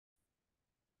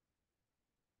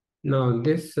Now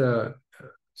this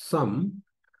sum,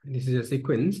 this is a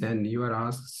sequence and you are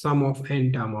asked sum of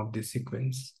n term of this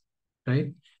sequence,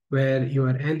 right? Where your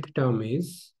nth term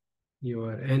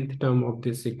of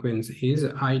this sequence is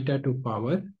eta to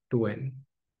power 2n.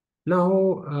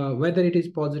 Now, whether it is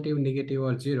positive, negative,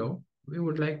 or 0, we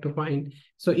would like to find.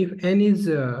 So if n is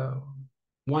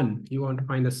 1, you want to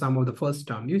find the sum of the first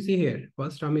term. You see here,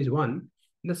 first term is 1.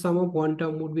 The sum of one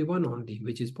term would be 1 only,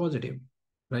 which is positive,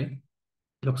 right?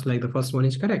 Looks like the first one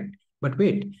is correct. But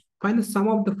wait, find the sum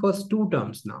of the first two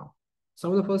terms now.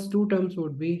 Sum of the first two terms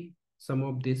would be sum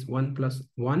of this 1 plus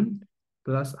 1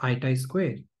 plus eta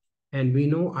square. And we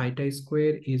know eta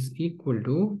square is equal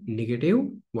to negative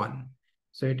 1.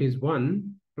 So it is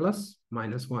 1 plus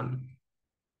minus 1.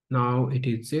 Now it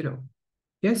is 0.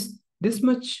 Yes, this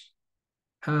much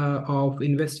of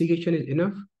investigation is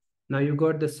enough. Now you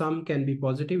got the sum can be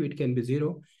positive, it can be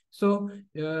 0. So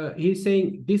he's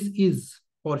saying this is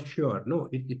for sure. No,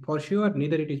 for sure,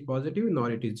 neither it is positive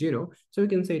nor it is 0. So we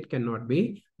can say it cannot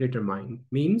be determined.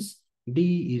 Means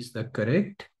D is the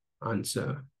correct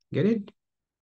answer. Get it?